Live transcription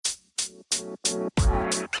Welcome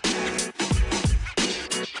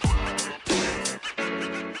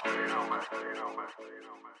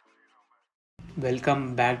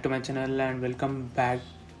back to my channel and welcome back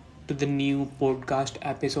to the new podcast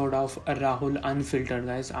episode of Rahul Unfiltered,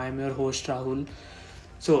 guys. I am your host Rahul.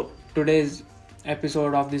 So, today's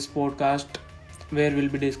episode of this podcast, where we'll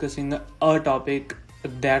be discussing a topic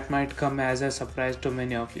that might come as a surprise to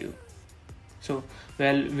many of you.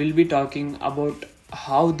 We'll be talking about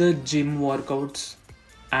how the gym workouts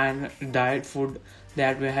and diet food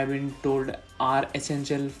that we have been told are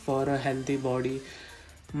essential for a healthy body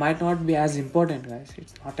might not be as important, guys.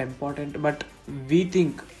 It's not important, but we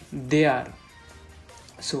think they are.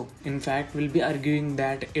 So in fact, we'll be arguing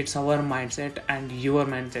that it's our mindset and your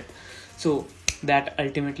mindset, so that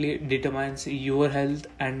ultimately determines your health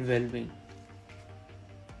and well-being.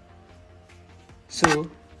 So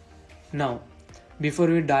now, before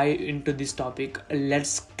we dive into this topic,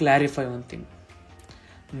 let's clarify one thing.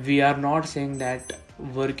 We are not saying that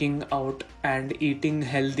working out and eating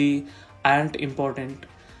healthy aren't important.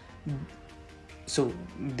 So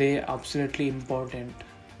they are absolutely important.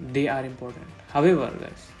 They are important. However,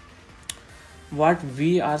 guys, what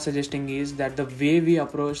we are suggesting is that the way we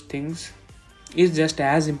approach things is just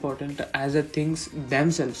as important as the things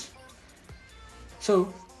themselves.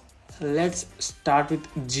 So let's start with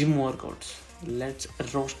gym workouts. Let's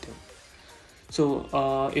roast them. So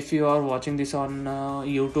if you are watching this on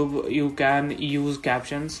YouTube, you can use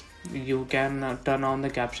captions. You can turn on the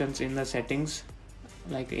captions in the settings,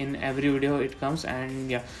 like in every video it comes,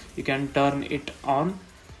 and yeah, you can turn it on,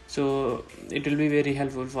 so it will be very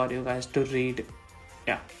helpful for you guys to read.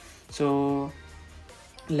 Yeah, so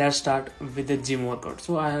let's start with the gym workout.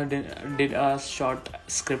 So I did a short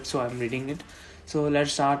script, so I'm reading it. So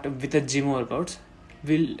let's start with the gym workouts.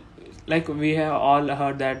 We have all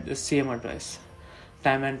heard that the same advice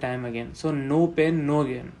time and time again. So no pain, no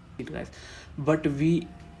gain, guys. But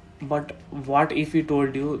what if we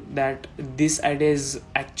told you that this idea is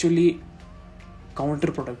actually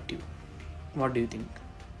counterproductive? What do you think?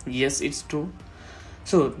 Yes, it's true.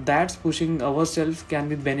 So that's pushing ourselves can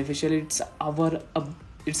be beneficial. It's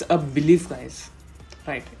a belief, guys.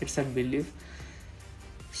 Right? It's a belief.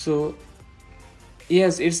 So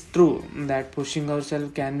yes, it's true that pushing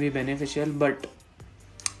ourselves can be beneficial, but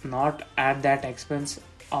not at that expense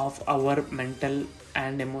of our mental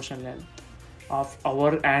and emotional health, of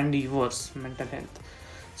our and yours mental health.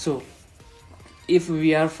 So if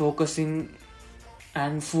we are focusing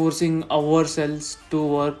and forcing ourselves to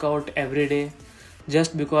work out every day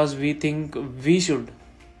just because we think we should,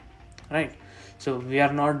 right, so we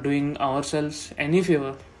are not doing ourselves any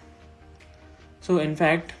favor. So in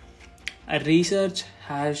fact, a research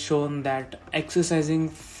has shown that exercising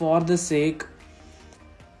for the sake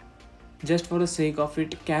just for the sake of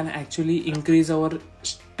it can actually increase our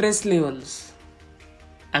stress levels.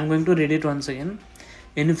 I'm going to read it once again.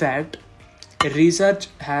 In fact, research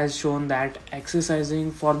has shown that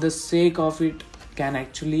exercising for the sake of it can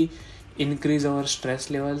actually increase our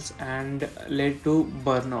stress levels and lead to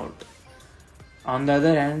burnout. On the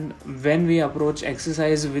other hand, when we approach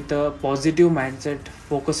exercise with a positive mindset,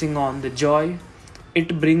 focusing on the joy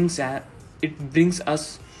it brings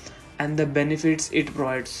us and the benefits it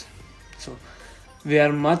provides, so we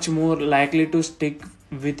are much more likely to stick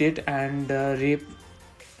with it and reap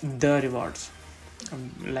the rewards.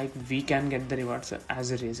 Like we can get the rewards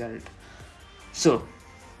as a result. So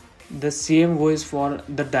the same goes for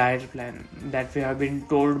the diet plan that we have been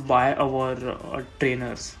told by our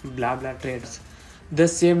trainers, blah blah trainers. The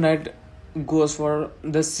same goes for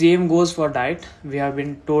diet. We have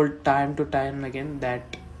been told time to time again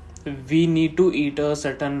that we need to eat a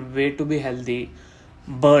certain way to be healthy.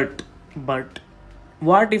 But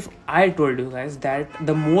what if I told you guys that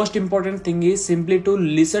the most important thing is simply to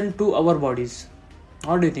listen to our bodies?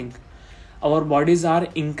 What do you think? Our bodies are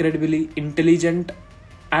incredibly intelligent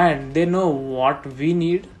and they know what we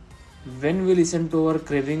need. When we listen to our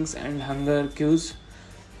cravings and hunger cues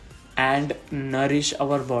and nourish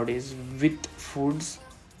our bodies with foods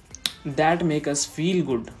that make us feel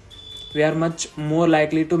good, we are much more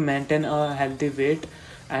likely to maintain a healthy weight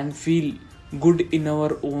and feel good in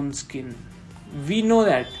our own skin. We know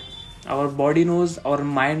that our body knows, our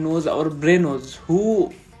mind knows, our brain knows.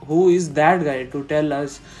 Who is that guy to tell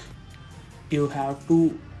us you have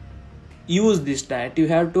to use this diet, you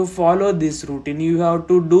have to follow this routine, you have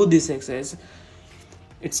to do this exercise?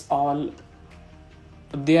 It's all,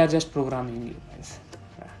 they are just programming you guys.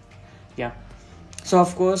 Yeah. So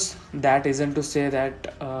of course that isn't to say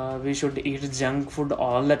that we should eat junk food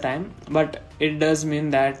all the time, but it does mean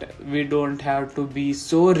that we don't have to be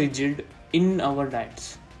so rigid in our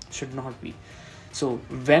diets. should not be. So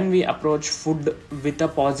when we approach food with a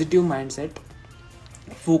positive mindset,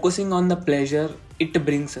 focusing on the pleasure it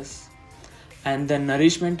brings us and the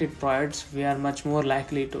nourishment it provides, we are much more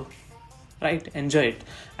likely to enjoy it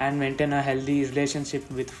and maintain a healthy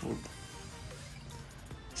relationship with food.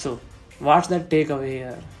 So what's the takeaway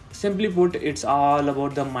here? Simply put, it's all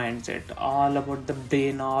about the mindset, all about the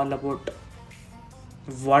brain, all about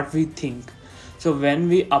what we think. So when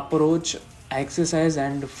we approach exercise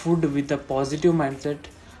and food with a positive mindset,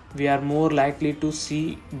 we are more likely to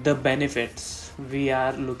see the benefits we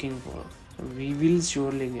are looking for. We will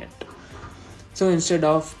surely get. So instead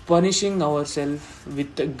of punishing ourselves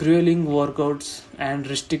with grueling workouts and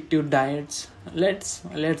restrictive diets, let's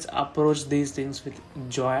approach these things with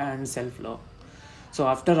joy and self-love. So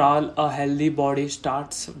after all, a healthy body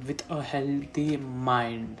starts with a healthy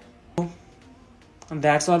mind. And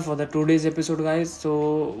that's all for the today's episode, guys.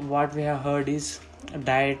 So what we have heard is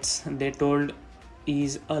diets they told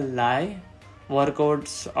is a lie.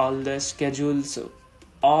 Workouts, all the schedules,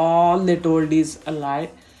 all they told is a lie.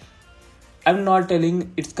 I'm not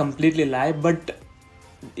telling it's completely lie, but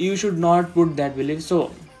you should not put that belief. So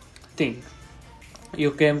think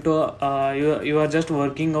you came to you are just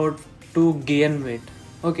working out to gain weight.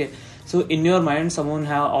 Okay, so in your mind someone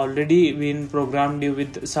have already been programmed you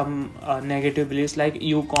with some negative beliefs, like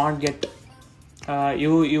you can't get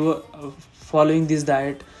following this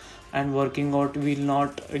diet and working out will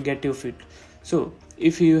not get you fit. So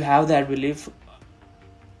if you have that belief,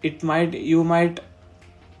 you might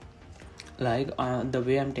the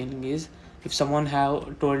way I'm telling is, if someone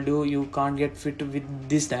have told you you can't get fit with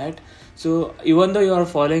this diet, so even though you are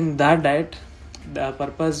following that diet, the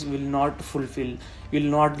purpose will not fulfill, will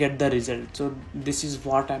not get the result. So this is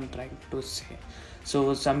what I'm trying to say.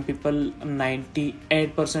 So some people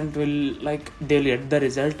 98% will they'll get the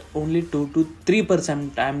result, only 2 to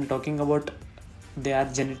 3% I'm talking about they are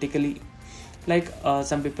genetically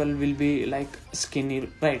some people will be skinny,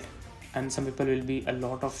 right, and some people will be a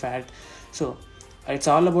lot of fat. So it's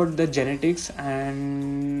all about the genetics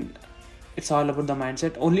and it's all about the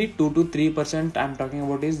mindset. Only 2 to 3% I'm talking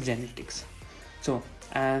about is genetics. So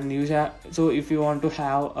and so if you want to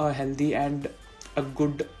have a healthy and a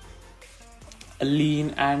good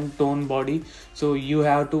lean and toned body, so you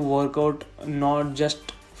have to work out not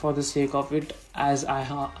just for the sake of it, as I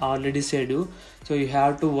already said you. So you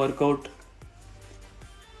have to work out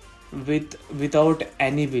without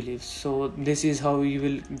any beliefs. So this is how you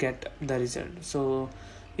will get the result. So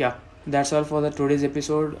yeah, that's all for the today's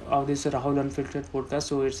episode of this Rahul Unfiltered podcast.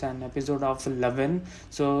 So it's an episode of 11.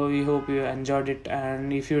 So we hope you enjoyed it,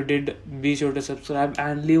 and if you did, be sure to subscribe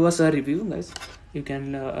and leave us a review, guys. You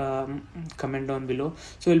can comment down below.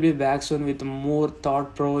 So we'll be back soon with more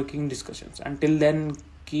thought-provoking discussions. Until then,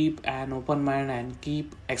 keep an open mind and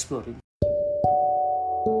keep exploring.